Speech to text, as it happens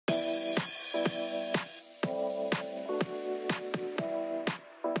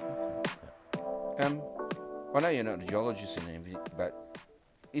I know you're not a geologist and everything, but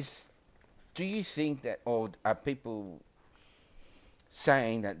do you think that, or are people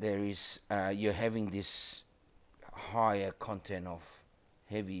saying that there is, you're having this higher content of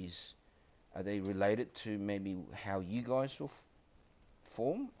heavies? Are they related to maybe how you guys will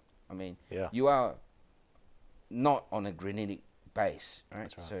form? I mean, Yeah. you are not on a granitic base, right?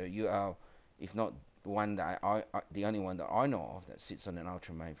 That's right. So you are, if not one that I the only one that I know of that sits on an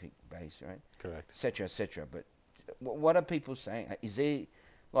ultramafic base, right? Correct. Etc. Etc. But what are people saying? Is there,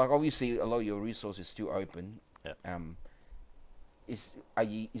 like, obviously a lot of your resources still open? Yeah. Is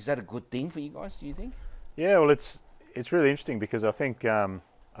that a good thing for you guys? Do you think? Yeah. Well, it's really interesting because I think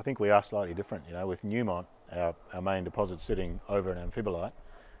we are slightly different. You know, with Newmont, our main deposit sitting over an amphibolite,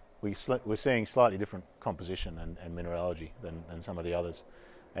 we're seeing slightly different composition and mineralogy than some of the others.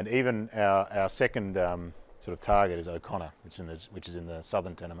 And even our second sort of target is O'Connor, which is in the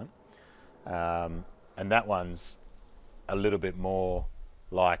southern tenement, and that one's a little bit more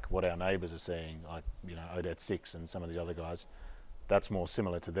like what our neighbours are seeing, like, you know, Odette 6 and some of the other guys. That's more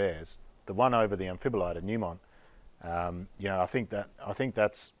similar to theirs. The one over the amphibolite at Newmont, you know, I think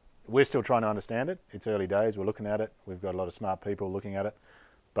that's, we're still trying to understand it. It's early days. We're looking at it. We've got a lot of smart people looking at it,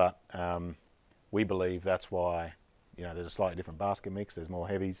 but we believe that's why, you know, there's a slightly different basket mix. There's more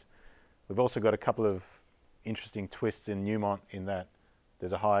heavies. We've also got a couple of interesting twists in Newmont in that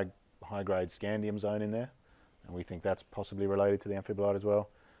there's a high-grade scandium zone in there, and we think that's possibly related to the amphibolite as well.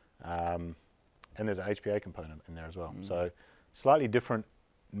 And there's an HPA component in there as well. So slightly different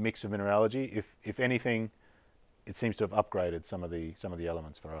mix of mineralogy. If anything, it seems to have upgraded some of the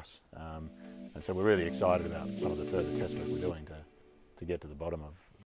elements for us. And so we're really excited about some of the further test work we're doing to get to the bottom of